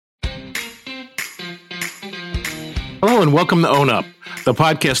Hello and welcome to Own Up, the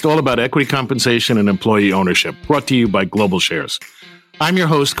podcast all about equity compensation and employee ownership, brought to you by Global Shares. I'm your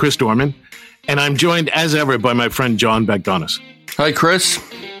host, Chris Dorman, and I'm joined as ever by my friend John Bagdonis. Hi, Chris.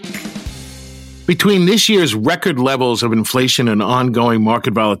 Between this year's record levels of inflation and ongoing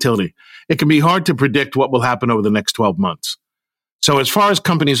market volatility, it can be hard to predict what will happen over the next 12 months. So as far as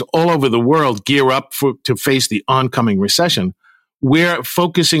companies all over the world gear up to face the oncoming recession, we're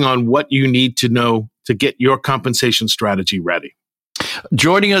focusing on what you need to know to get your compensation strategy ready.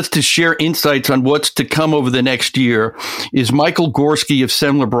 Joining us to share insights on what's to come over the next year is Michael Gorksi of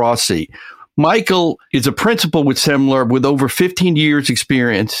Semler Brossy. Michael is a principal with Semler with over 15 years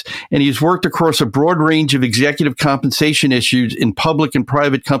experience, and he's worked across a broad range of executive compensation issues in public and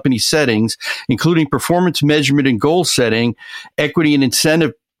private company settings, including performance measurement and goal setting, equity and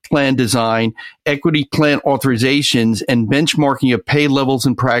incentive plan design, equity plan authorizations, and benchmarking of pay levels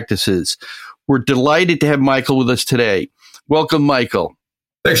and practices. We're delighted to have Michael with us today. Welcome, Michael.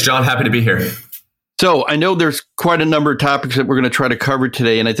 Thanks, John. Happy to be here. So I know there's quite a number of topics that we're going to try to cover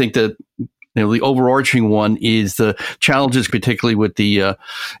today, and I think that the overarching one is the challenges, particularly with the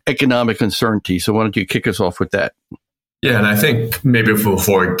economic uncertainty. So why don't you kick us off with that? Yeah, and I think maybe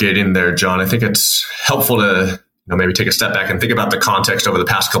before getting there, John, I think it's helpful to maybe take a step back and think about the context over the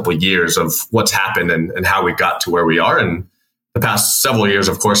past couple of years of what's happened and how we got to where we are. And the past several years,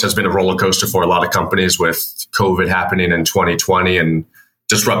 of course, has been a roller coaster for a lot of companies, with COVID happening in 2020 and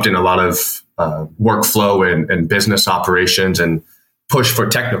disrupting a lot of workflow and business operations and push for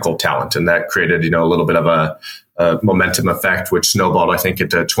technical talent. And that created, a little bit of a momentum effect, which snowballed, I think,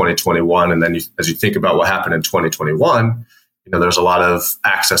 into 2021. And then as you think about what happened in 2021, there's a lot of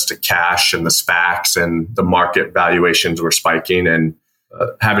access to cash and the SPACs, and the market valuations were spiking, and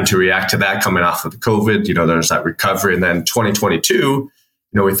having to react to that coming off of the COVID, there's that recovery. And then 2022,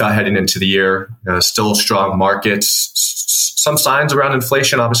 we thought heading into the year, still strong markets, some signs around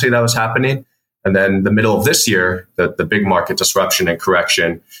inflation, obviously that was happening. And then the middle of this year, the big market disruption and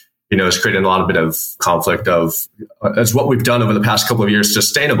correction, is creating a lot of bit of conflict of, as what we've done over the past couple of years,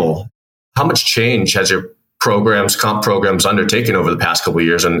 sustainable? How much change has your comp programs undertaken over the past couple of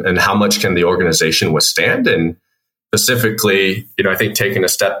years, and how much can the organization withstand? And specifically, I think taking a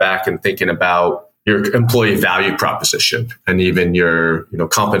step back and thinking about your employee value proposition and even your,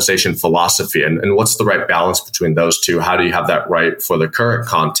 compensation philosophy, and what's the right balance between those two? How do you have that right for the current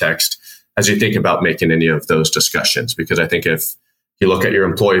context as you think about making any of those discussions? Because I think if you look at your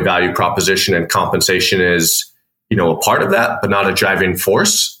employee value proposition and compensation is, a part of that, but not a driving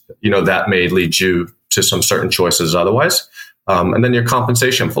force, that may lead you to some certain choices otherwise. And then your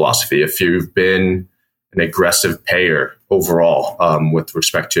compensation philosophy, if you've been an aggressive payer overall with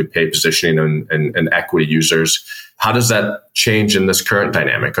respect to pay positioning and equity users, how does that change in this current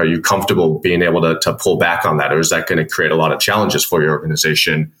dynamic? Are you comfortable being able to pull back on that? Or is that going to create a lot of challenges for your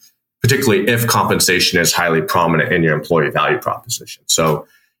organization, particularly if compensation is highly prominent in your employee value proposition? So,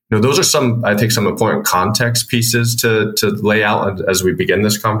 those are some important context pieces to lay out as we begin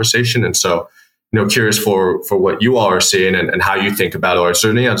this conversation. And so, curious for what you all are seeing and how you think about it. Or is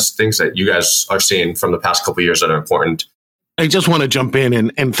there any other things that you guys are seeing from the past couple of years that are important? I just want to jump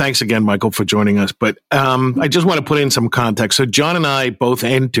in, and thanks again, Michael, for joining us. But I just want to put in some context. So John and I both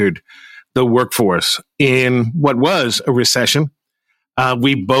entered the workforce in what was a recession.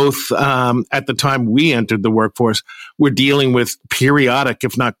 We both, at the time we entered the workforce, were dealing with periodic,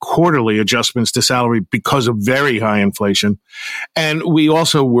 if not quarterly, adjustments to salary because of very high inflation. And we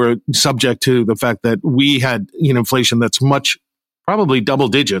also were subject to the fact that we had inflation that's probably double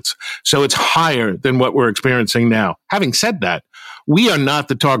digits. So it's higher than what we're experiencing now. Having said that, we are not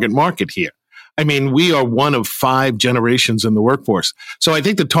the target market here. I mean, we are one of 5 generations in the workforce. So I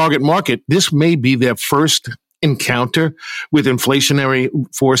think the target market, this may be their first encounter with inflationary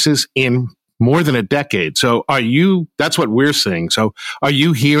forces in more than a decade. So that's what we're seeing. So are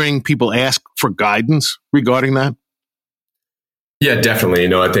you hearing people ask for guidance regarding that? Yeah,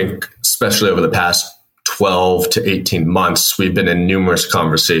 definitely. I think especially over the past 12 to 18 months, we've been in numerous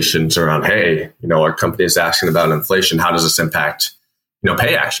conversations around, hey, our company is asking about inflation. How does this impact,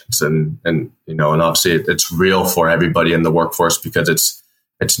 pay actions? And obviously it's real for everybody in the workforce because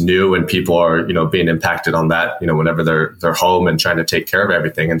it's new and people are, being impacted on that, whenever they're home and trying to take care of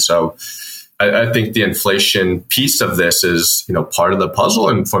everything. And so I think the inflation piece of this is, part of the puzzle.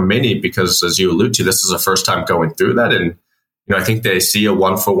 And for many, because as you allude to, this is the first time going through that. And, I think they see a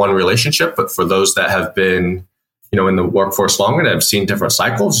 1-for-1 relationship, but for those that have been, in the workforce longer and have seen different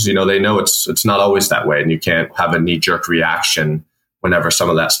cycles, they know it's not always that way. And you can't have a knee-jerk reaction whenever some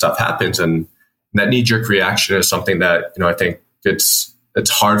of that stuff happens. And that knee-jerk reaction is something that, I think it's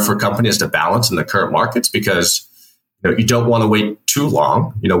hard for companies to balance in the current markets because, you don't want to wait too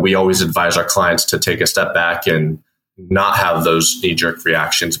long. We always advise our clients to take a step back and not have those knee-jerk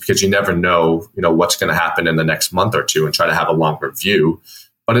reactions, because you never know, what's going to happen in the next month or two, and try to have a longer view.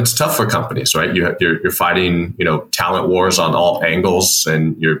 But it's tough for companies, right? You're fighting, talent wars on all angles,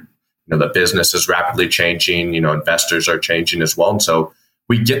 and the business is rapidly changing. Investors are changing as well, and so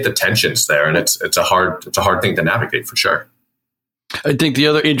we get the tensions there, and it's a hard thing to navigate for sure. I think the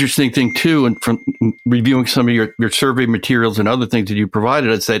other interesting thing too, and from reviewing some of your survey materials and other things that you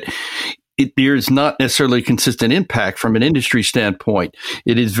provided, is that there's not necessarily a consistent impact from an industry standpoint.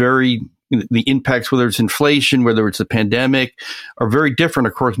 It is the impacts, whether it's inflation, whether it's a pandemic, are very different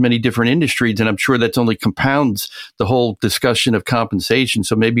across many different industries. And I'm sure that's only compounds the whole discussion of compensation.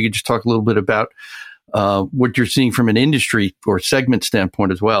 So maybe you could just talk a little bit about what you're seeing from an industry or segment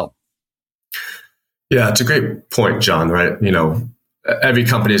standpoint as well. Yeah, it's a great point, John, right? Every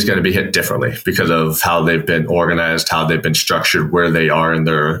company is going to be hit differently because of how they've been organized, how they've been structured, where they are in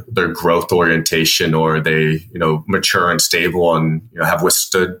their growth orientation, or they, mature and stable and, have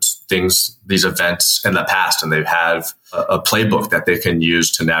withstood these events in the past. And they have a playbook that they can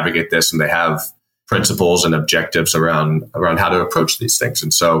use to navigate this. And they have principles and objectives around how to approach these things.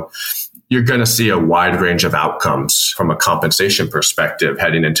 And so you're going to see a wide range of outcomes from a compensation perspective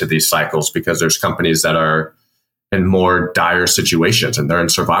heading into these cycles, because there's companies that are in more dire situations and they're in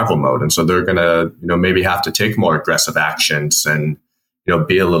survival mode. And so they're going to, maybe have to take more aggressive actions and,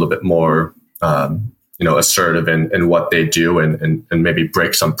 be a little bit more, assertive in what they do and maybe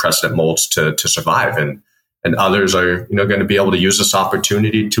break some precedent molds to survive. And others are, going to be able to use this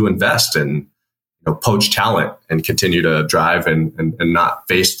opportunity to invest and, poach talent and continue to drive and not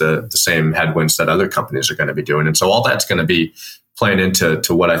face the same headwinds that other companies are going to be doing. And so all that's going to be playing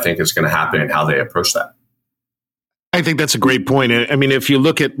into what I think is going to happen and how they approach that. I think that's a great point. I mean, if you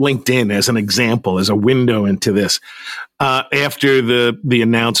look at LinkedIn as an example, as a window into this, after the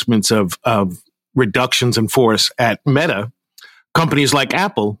announcements of reductions in force at Meta, companies like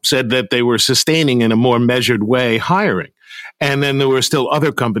Apple said that they were sustaining in a more measured way hiring. And then there were still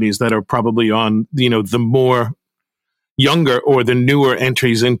other companies that are probably on, the more younger or the newer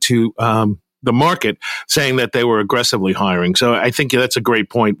entries into the market, saying that they were aggressively hiring. So I think that's a great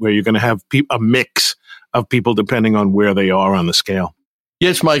point, where you're going to have a mix of people depending on where they are on the scale.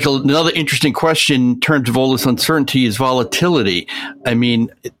 Yes, Michael, another interesting question in terms of all this uncertainty is volatility. I mean,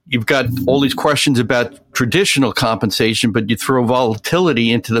 you've got all these questions about traditional compensation, but you throw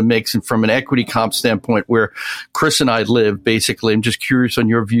volatility into the mix. And from an equity comp standpoint, where Chris and I live, basically, I'm just curious on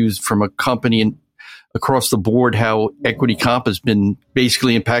your views from a company and across the board, how equity comp has been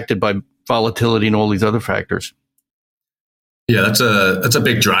basically impacted by volatility and all these other factors. Yeah, that's a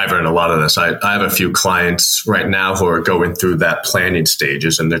big driver in a lot of this. I have a few clients right now who are going through that planning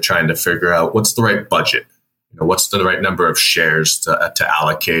stages, and they're trying to figure out what's the right budget, what's the right number of shares to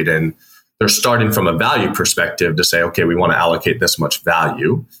allocate. And they're starting from a value perspective to say, okay, we want to allocate this much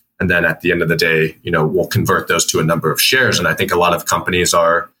value. And then at the end of the day, we'll convert those to a number of shares. And I think a lot of companies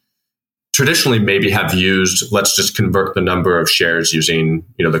are traditionally maybe have used, let's just convert the number of shares using,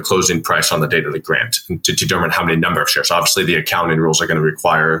 the closing price on the date of the grant to determine how many number of shares. Obviously, the accounting rules are going to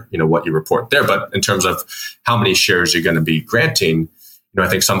require, what you report there. But in terms of how many shares you're going to be granting, I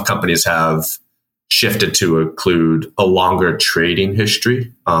think some companies have shifted to include a longer trading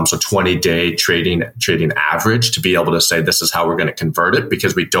history. So 20-day trading average, to be able to say, this is how we're going to convert it,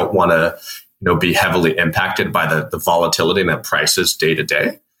 because we don't want to, be heavily impacted by the volatility in the prices day to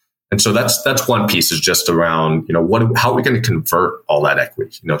day. And so that's one piece, is just around, how are we going to convert all that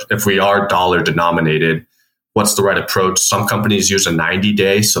equity? If we are dollar denominated, what's the right approach? Some companies use a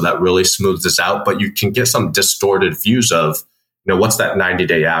 90-day, so that really smooths this out, but you can get some distorted views of, what's that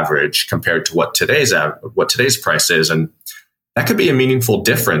 90-day average compared to what today's price is. And that could be a meaningful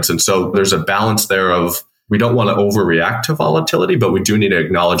difference. And so there's a balance there of, we don't want to overreact to volatility, but we do need to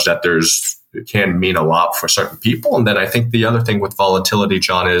acknowledge that it can mean a lot for certain people. And then I think the other thing with volatility,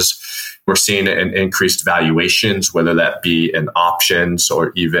 John, is we're seeing an increased valuations, whether that be in options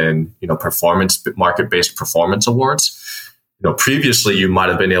or even, market-based performance awards. Previously you might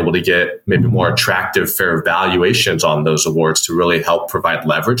have been able to get maybe more attractive fair valuations on those awards to really help provide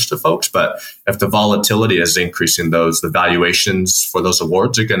leverage to folks. But if the volatility is increasing, the valuations for those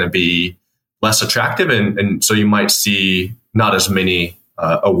awards are going to be less attractive. And so you might see not as many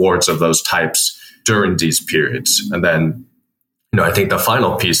awards of those types during these periods. And then, I think the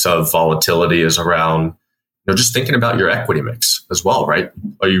final piece of volatility is around, just thinking about your equity mix as well, right?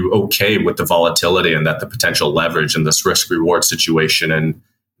 Are you okay with the volatility and that the potential leverage in this risk reward situation? And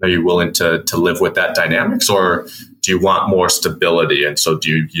Are you willing to live with that dynamics, or do you want more stability? And so do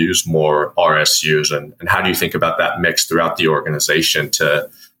you use more RSUs? And how do you think about that mix throughout the organization to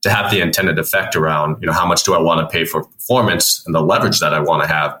have the intended effect around, how much do I want to pay for performance and the leverage that I want to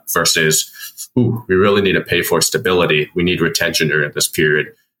have versus, we really need to pay for stability. We need retention during this period.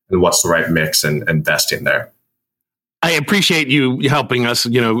 And what's the right mix and investing there? I appreciate you helping us,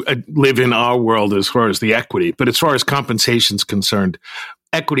 live in our world as far as the equity. But as far as compensation is concerned,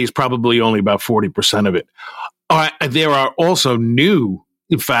 equity is probably only about 40% of it. There are also new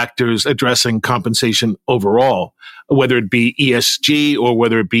factors addressing compensation overall, whether it be ESG or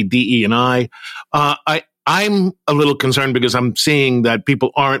whether it be DE&I. I'm a little concerned because I'm seeing that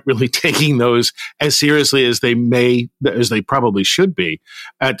people aren't really taking those as seriously as they probably should be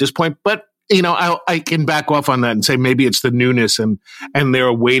at this point. But I can back off on that and say maybe it's the newness and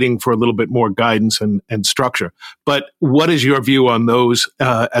they're waiting for a little bit more guidance and structure. But what is your view on those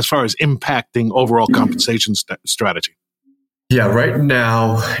as far as impacting overall compensation strategy? Yeah, right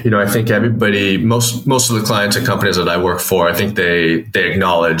now, I think everybody, most of the clients and companies that I work for, I think they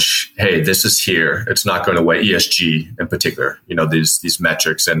acknowledge, hey, this is here. It's not going away. ESG in particular, these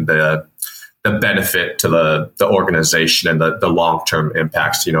metrics and the benefit to the organization and the long-term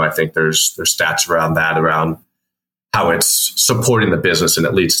impacts. I think there's stats around that, around how it's supporting the business and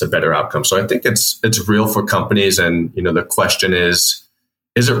it leads to better outcomes. So I think it's real for companies. And, the question is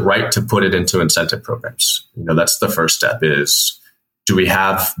it right to put it into incentive programs? That's the first step is, do we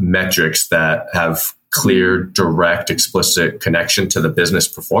have metrics that have clear, direct, explicit connection to the business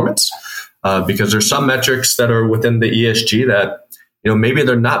performance? Because there's some metrics that are within the ESG that, maybe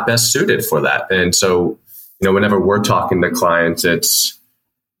they're not best suited for that. And so, whenever we're talking to clients, it's,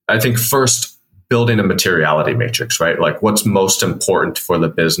 I think first building a materiality matrix, right? Like what's most important for the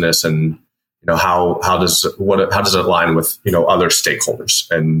business and, how does it align with, other stakeholders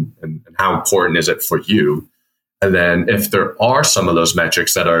and how important is it for you? And then if there are some of those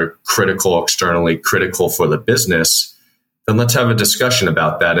metrics that are critical, externally critical for the business, then let's have a discussion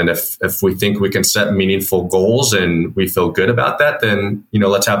about that. And if we think we can set meaningful goals and we feel good about that, then,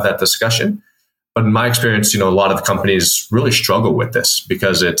 let's have that discussion. But in my experience, a lot of companies really struggle with this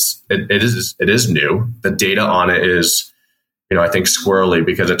because it is new. The data on it is, I think squirrely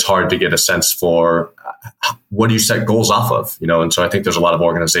because it's hard to get a sense for what do you set goals off of, and so I think there's a lot of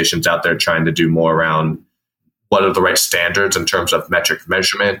organizations out there trying to do more around what are the right standards in terms of metric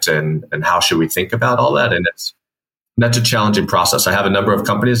measurement and how should we think about all that. And that's a challenging process. I have a number of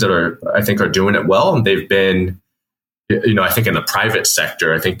companies that I think are doing it well. And they've been, I think in the private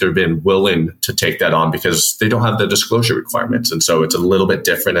sector, I think they've been willing to take that on because they don't have the disclosure requirements. And so it's a little bit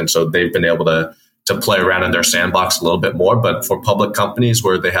different. And so they've been able to play around in their sandbox a little bit more. But for public companies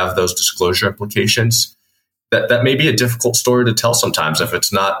where they have those disclosure implications, that may be a difficult story to tell sometimes if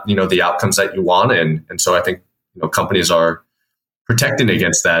it's not, the outcomes that you want. And so I think, companies are protecting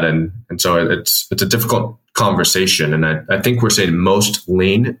against that. And so it's a difficult conversation. And I think we're seeing most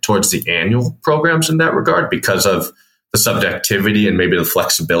lean towards the annual programs in that regard because of the subjectivity and maybe the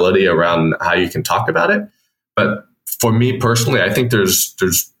flexibility around how you can talk about it. But for me personally, I think there's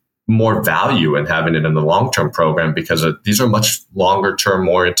more value in having it in the long-term program because these are much longer-term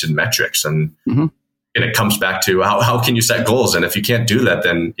oriented metrics. And and it comes back to how can you set goals? And if you can't do that,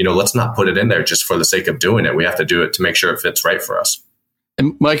 then, let's not put it in there just for the sake of doing it. We have to do it to make sure it fits right for us.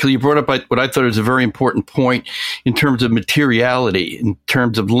 And Michael, you brought up what I thought was a very important point in terms of materiality, in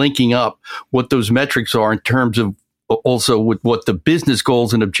terms of linking up what those metrics are, in terms of also with what the business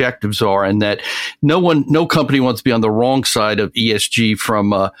goals and objectives are, and that no company wants to be on the wrong side of ESG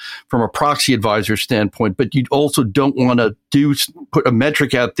from a proxy advisor standpoint, but you also don't want to put a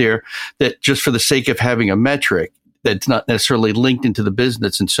metric out there that just for the sake of having a metric that's not necessarily linked into the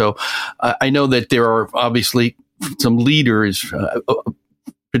business. And so I know that there are obviously some leaders,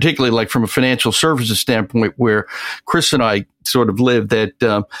 particularly like from a financial services standpoint, where Chris and I sort of live,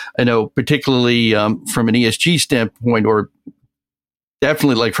 that I know particularly from an ESG standpoint, or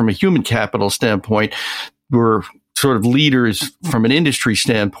definitely like from a human capital standpoint, we're sort of leaders from an industry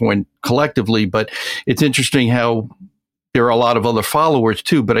standpoint collectively. But it's interesting how there are a lot of other followers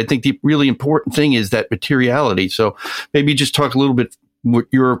too. But I think the really important thing is that materiality. So maybe just talk a little bit what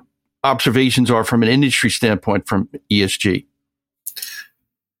your observations are from an industry standpoint from ESG.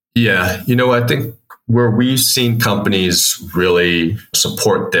 Yeah, I think where we've seen companies really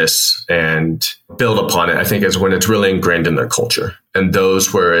support this and build upon it, I think is when it's really ingrained in their culture. And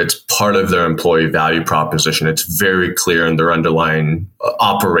those where it's part of their employee value proposition, it's very clear in their underlying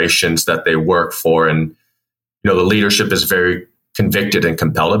operations that they work for. And, the leadership is very convicted and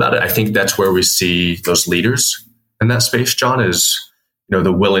compelled about it. I think that's where we see those leaders in that space, John, is,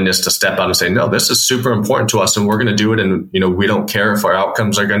 the willingness to step out and say, no, this is super important to us and we're going to do it. And, we don't care if our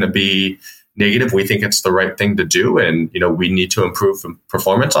outcomes are going to be negative. We think it's the right thing to do. And, we need to improve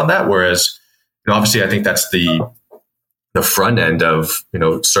performance on that. Whereas, obviously I think that's the front end of,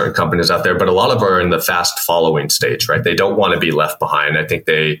 certain companies out there, but a lot of them are in the fast following stage, right? They don't want to be left behind. I think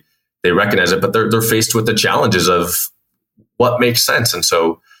they recognize it, but they're faced with the challenges of what makes sense. And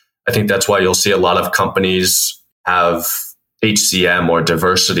so I think that's why you'll see a lot of companies have HCM or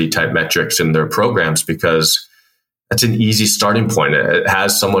diversity type metrics in their programs, because that's an easy starting point. It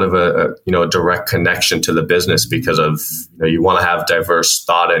has somewhat of a direct connection to the business because of, you want to have diverse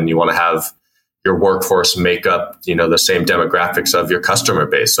thought and you want to have your workforce make up, the same demographics of your customer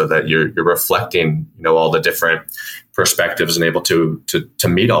base so that you're reflecting, all the different perspectives and able to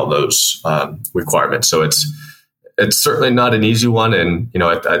meet all those requirements. So it's certainly not an easy one. And,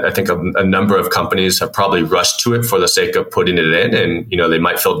 I think a number of companies have probably rushed to it for the sake of putting it in. And, they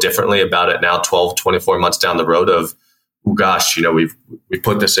might feel differently about it now, 12, 24 months down the road of, oh gosh, we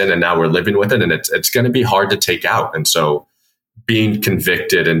put this in and now we're living with it. And it's going to be hard to take out. And so being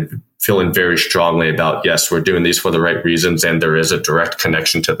convicted and feeling very strongly about, yes, we're doing these for the right reasons and there is a direct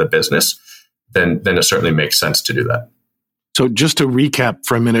connection to the business, then it certainly makes sense to do that. So just to recap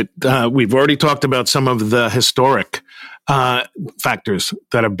for a minute, we've already talked about some of the historic factors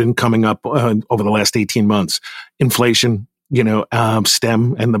that have been coming up over the last 18 months. Inflation,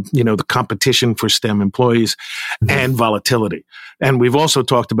 STEM and the competition for STEM employees and volatility. And we've also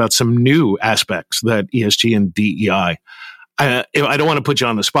talked about some new aspects that ESG and DEI. I don't want to put you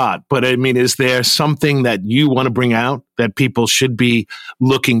on the spot, but I mean, is there something that you want to bring out that people should be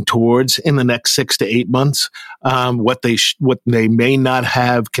looking towards in the next 6 to 8 months? What they may not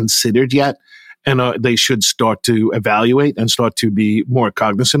have considered yet, and they should start to evaluate and start to be more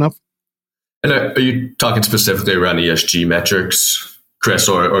cognizant of? And are you talking specifically around ESG metrics, Chris,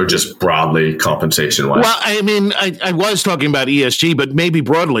 or just broadly compensation-wise? Well, I mean, I was talking about ESG, but maybe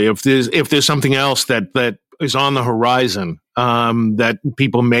broadly, if there's something else that is on the horizon that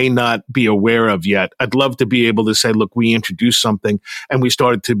people may not be aware of yet, I'd love to be able to say, look, we introduced something and we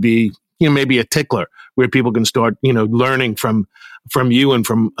started to be, maybe a tickler where people can start, learning from you and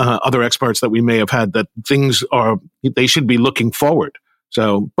from other experts that we may have had, that they should be looking forward.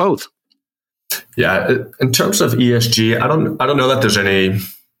 So both. Yeah, in terms of ESG, I don't know that there's any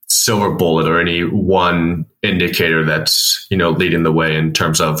silver bullet or any one indicator that's, leading the way in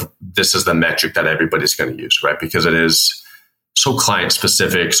terms of this is the metric that everybody's going to use, right? Because it is so client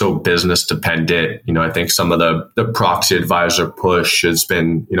specific, so business dependent. I think some of the proxy advisor push has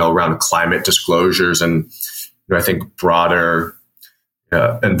been, around climate disclosures and I think broader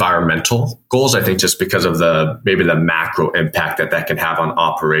environmental goals. I think just because of maybe the macro impact that can have on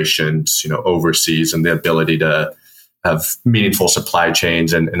operations, overseas, and the ability to have meaningful supply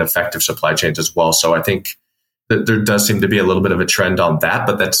chains and effective supply chains as well. So I think that there does seem to be a little bit of a trend on that,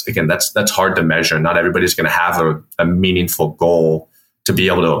 but that's hard to measure. Not everybody's going to have a meaningful goal to be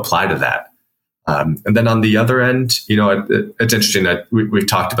able to apply to that. And then on the other end, it's interesting that we've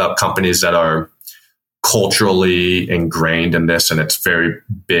talked about companies that are culturally ingrained in this and it's very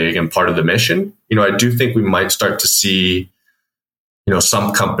big and part of the mission. I do think we might start to see,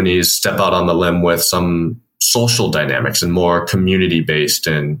 some companies step out on the limb with some social dynamics and more community based.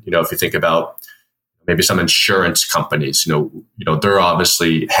 And, if you think about maybe some insurance companies, they're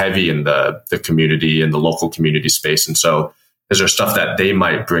obviously heavy in the community and the local community space. And so is there stuff that they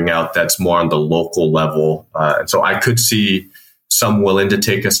might bring out that's more on the local level? And so I could see some willing to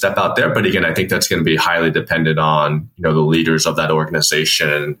take a step out there. But again, I think that's going to be highly dependent on, the leaders of that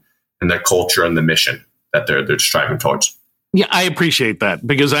organization and their culture and the mission that they're striving towards. Yeah, I appreciate that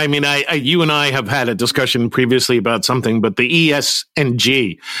because I mean, you and I have had a discussion previously about something, but the E, S, and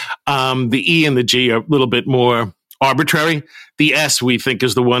G, the E and the G are a little bit more arbitrary. The S we think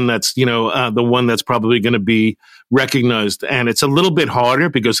is the one that's, the one that's probably going to be recognized, and it's a little bit harder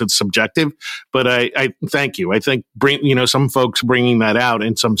because it's subjective. But I thank you. I think some folks bringing that out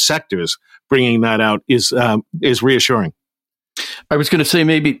in some sectors, bringing that out is reassuring. I was going to say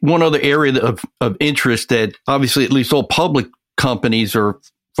maybe one other area of interest that obviously at least all public companies are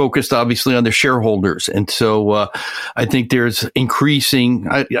focused obviously on their shareholders. And so I think there's increasing,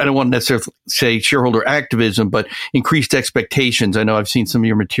 I don't want to necessarily say shareholder activism, but increased expectations. I know I've seen some of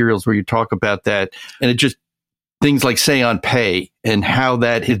your materials where you talk about that, and it just things like say on pay and how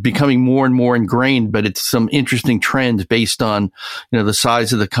that is becoming more and more ingrained, but it's some interesting trends based on, the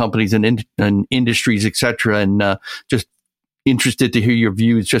size of the companies and industries, et cetera. And just interested to hear your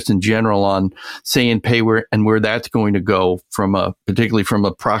views just in general on say and pay where that's going to go particularly from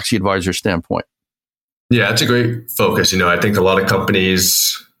a proxy advisor standpoint. Yeah, it's a great focus. I think a lot of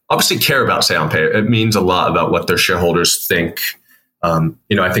companies obviously care about say on pay. It means a lot about what their shareholders think.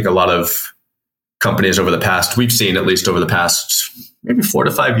 I think a lot of companies over the past, we've seen at least over the past maybe 4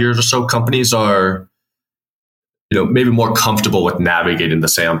 to 5 years or so, companies are, maybe more comfortable with navigating the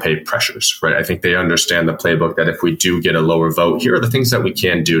say on pay pressures, right? I think they understand the playbook that if we do get a lower vote, here are the things that we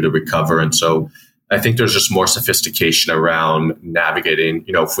can do to recover. And so I think there's just more sophistication around navigating,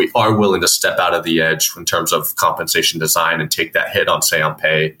 if we are willing to step out of the edge in terms of compensation design and take that hit on say on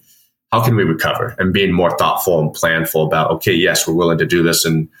pay, how can we recover? And being more thoughtful and planful about, okay, yes, we're willing to do this.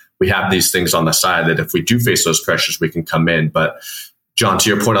 And we have these things on the side that if we do face those pressures, we can come in. But John, to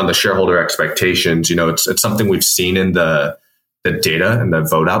your point on the shareholder expectations, it's something we've seen in the data and the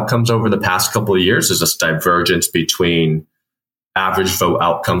vote outcomes over the past couple of years is this divergence between average vote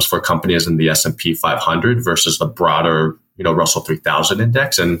outcomes for companies in the S&P 500 versus the broader, Russell 3000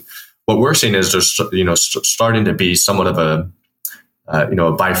 index. And what we're seeing is there's, starting to be somewhat of a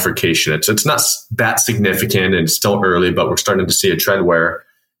bifurcation. It's not that significant and it's still early, but we're starting to see a trend where,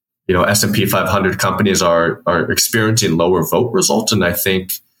 S&P 500 companies are experiencing lower vote results. And I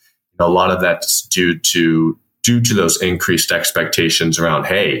think a lot of that's due to those increased expectations around,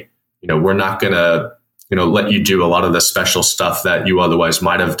 hey, we're not going to, let you do a lot of the special stuff that you otherwise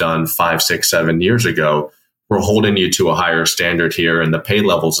might have done 5, 6, 7 years ago. We're holding you to a higher standard here and the pay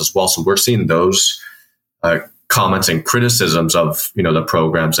levels as well. So we're seeing those comments and criticisms of, the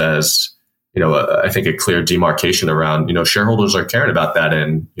programs as, I think a clear demarcation around, shareholders are caring about that.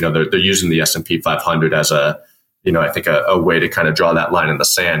 And, they're using the S&P 500 as I think a way to kind of draw that line in the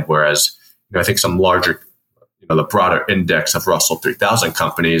sand. Whereas, I think some larger, the broader index of Russell 3000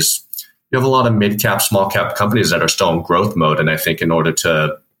 companies, you have a lot of mid-cap, small-cap companies that are still in growth mode. And I think in order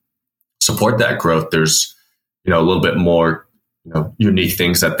to support that growth, there's, a little bit more, unique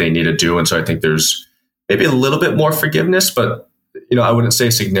things that they need to do. And so I think there's maybe a little bit more forgiveness, but I wouldn't say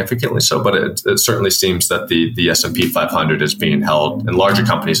significantly so, but it certainly seems that the S&P 500 is being held, and larger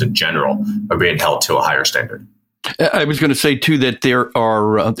companies in general are being held to a higher standard. I was going to say, too, that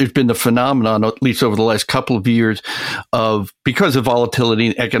there's been the phenomenon, at least over the last couple of years, of because of volatility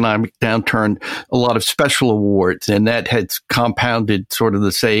and economic downturn, a lot of special awards, and that has compounded sort of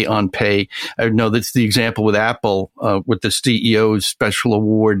the say on pay. I know that's the example with Apple, with the CEO's special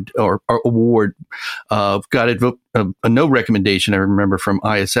award or award, got a no recommendation, I remember, from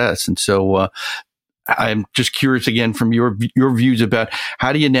ISS. And so I'm just curious again from your views about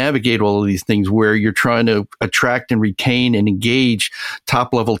how do you navigate all of these things where you're trying to attract and retain and engage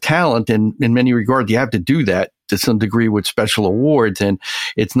top level talent. And in many regards, you have to do that to some degree with special awards. And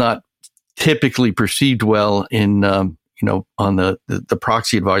it's not typically perceived well in, on the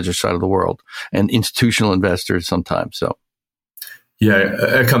proxy advisor side of the world and institutional investors sometimes. So. Yeah,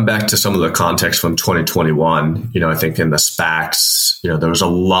 I come back to some of the context from 2021. I think in the SPACs, there was a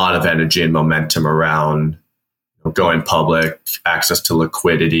lot of energy and momentum around going public, access to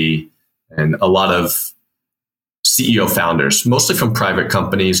liquidity, and a lot of CEO founders, mostly from private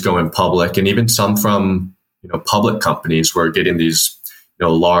companies going public, and even some from public companies were getting these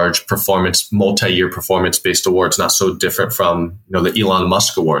large performance, multi-year performance-based awards, not so different from the Elon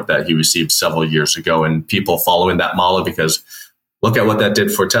Musk award that he received several years ago, and people following that model because look at what that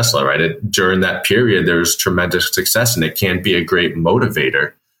did for Tesla, right? During that period, there's tremendous success, and it can be a great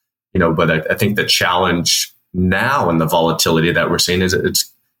motivator, But I think the challenge now and the volatility that we're seeing is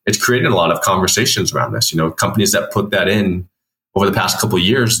it's creating a lot of conversations around this. Companies that put that in over the past couple of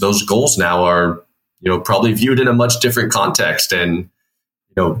years, those goals now are probably viewed in a much different context, and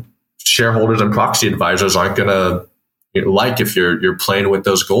shareholders and proxy advisors aren't going to like if you're playing with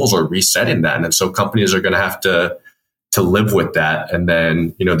those goals or resetting that, and so companies are going to have to live with that. And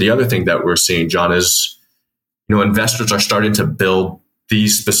then, the other thing that we're seeing, John, is, investors are starting to build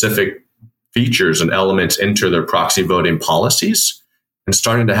these specific features and elements into their proxy voting policies and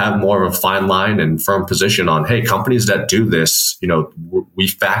starting to have more of a fine line and firm position on, hey, companies that do this, we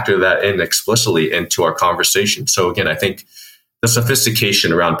factor that in explicitly into our conversation. So again, I think the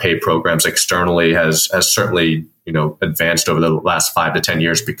sophistication around pay programs externally has certainly, advanced over the last 5 to 10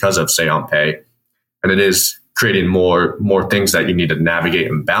 years because of say on pay. And it is creating more things that you need to navigate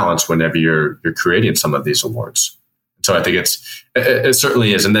and balance whenever you're creating some of these awards. So I think it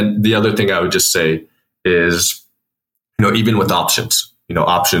certainly is. And then the other thing I would just say is, even with options,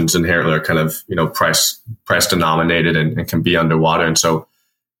 options inherently are kind of, price denominated and can be underwater. And so,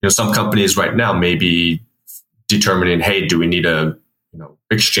 some companies right now may be determining, hey, do we need to,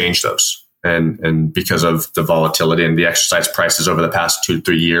 exchange those? And because of the volatility and the exercise prices over the past 2 to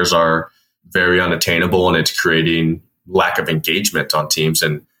 3 years are very unattainable, and it's creating lack of engagement on teams.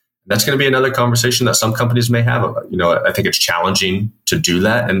 And That's going to be another conversation that some companies may have. I think it's challenging to do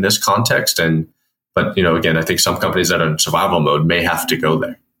that in this context. But again, I think some companies that are in survival mode may have to go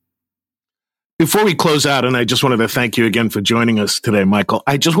there. Before we close out, and I just wanted to thank you again for joining us today, Michael,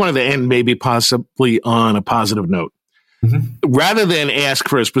 I just wanted to end maybe possibly on a positive note. Mm-hmm. Rather than ask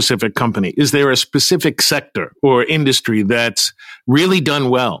for a specific company, is there a specific sector or industry that's really done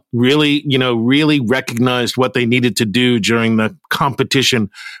well, really recognized what they needed to do during the competition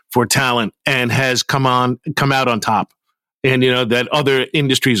for talent and has come out on top? And, that other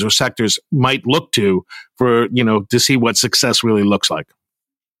industries or sectors might look to for, to see what success really looks like?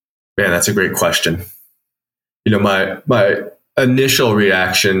 Man, that's a great question. My initial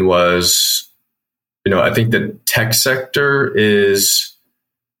reaction was, I think the tech sector is,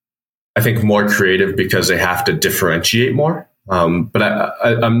 I think, more creative because they have to differentiate more. But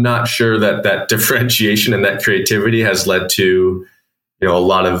I'm not sure that differentiation and that creativity has led to, a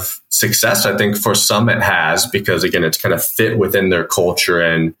lot of success. I think for some it has, because again, it's kind of fit within their culture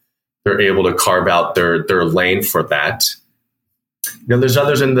and they're able to carve out their lane for that. There's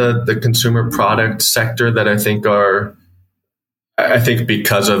others in the consumer product sector that I think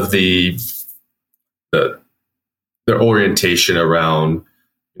because of their orientation around,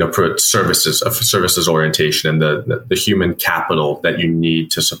 services orientation and the human capital that you need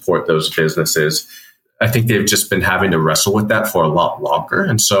to support those businesses. I think they've just been having to wrestle with that for a lot longer.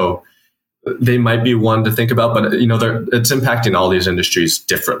 And so they might be one to think about, but it's impacting all these industries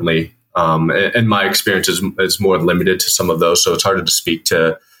differently. And my experience is more limited to some of those, so it's harder to speak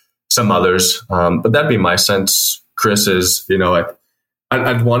to some others. But that'd be my sense, Chris, is,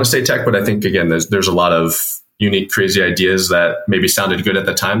 I'd want to say tech, but I think, again, there's a lot of unique, crazy ideas that maybe sounded good at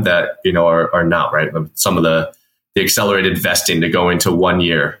the time that, are not, right? Some of the accelerated vesting to go into 1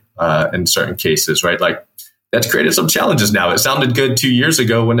 year in certain cases, right? Like, that's created some challenges now. It sounded good 2 years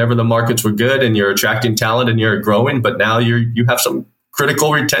ago whenever the markets were good and you're attracting talent and you're growing, but now you have some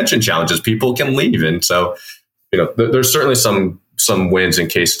critical retention challenges. People can leave. And so, there's certainly some wins and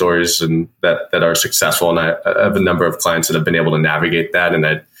case stories and that are successful. And I have a number of clients that have been able to navigate that. And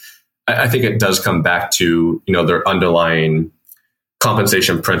I think it does come back to, their underlying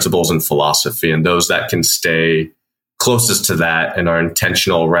compensation principles and philosophy, and those that can stay closest to that and are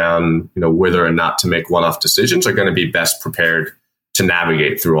intentional around, whether or not to make one-off decisions are going to be best prepared to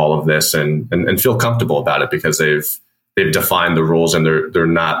navigate through all of this and feel comfortable about it because they've defined the rules and they're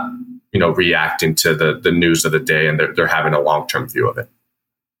not, reacting to the news of the day, and they're having a long-term view of it.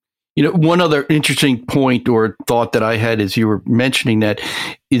 One other interesting point or thought that I had as you were mentioning that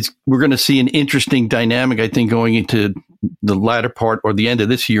is we're going to see an interesting dynamic, I think, going into the latter part or the end of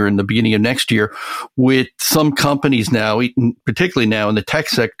this year and the beginning of next year, with some companies now, particularly now in the tech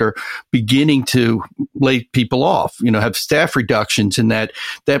sector, beginning to lay people off, have staff reductions, and that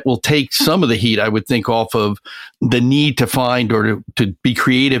will take some of the heat, I would think, off of the need to find or to be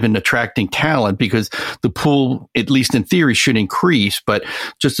creative in attracting talent, because the pool, at least in theory, should increase. But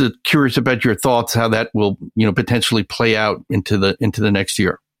just curious about your thoughts, how that will, potentially play out into the next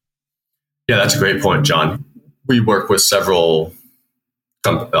year. Yeah, that's a great point, John. We work with several,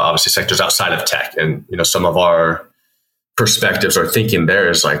 obviously, sectors outside of tech, and some of our perspectives or thinking there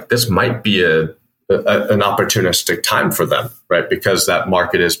is like this might be an opportunistic time for them, right? Because that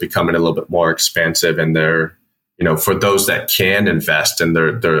market is becoming a little bit more expansive, and they're, for those that can invest and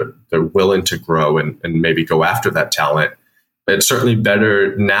they're willing to grow and maybe go after that talent. It's certainly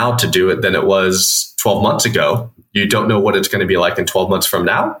better now to do it than it was 12 months ago. You don't know what it's going to be like in 12 months from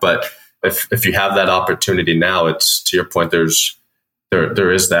now, but if you have that opportunity now, it's, to your point, there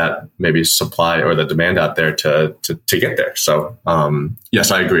is that maybe supply or the demand out there to get there. So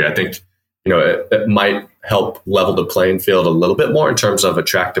yes, I agree. I think it might help level the playing field a little bit more in terms of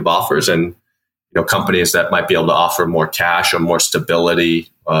attractive offers, and companies that might be able to offer more cash or more stability,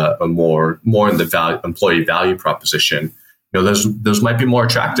 or more in the employee value proposition. Those might be more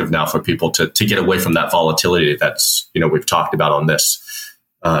attractive now for people to get away from that volatility that's we've talked about on this.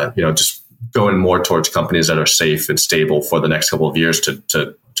 Just going more towards companies that are safe and stable for the next couple of years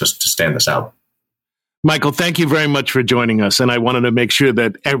to stand this out. Michael, thank you very much for joining us. And I wanted to make sure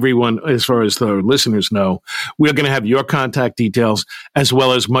that everyone, as far as the listeners know, we're going to have your contact details as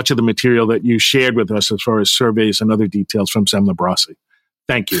well as much of the material that you shared with us as far as surveys and other details from Semler Brossi.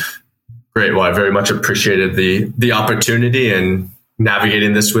 Thank you. Great. Well, I very much appreciated the opportunity and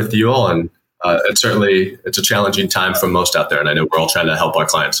navigating this with you all. And it's a challenging time for most out there. And I know we're all trying to help our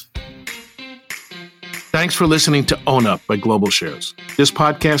clients. Thanks for listening to Own Up by Global Shares. This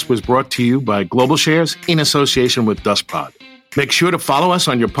podcast was brought to you by Global Shares in association with DustPod. Make sure to follow us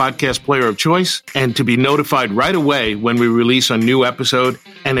on your podcast player of choice and to be notified right away when we release a new episode.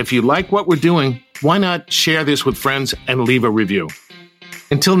 And if you like what we're doing, why not share this with friends and leave a review?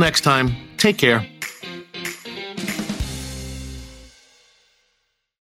 Until next time, take care.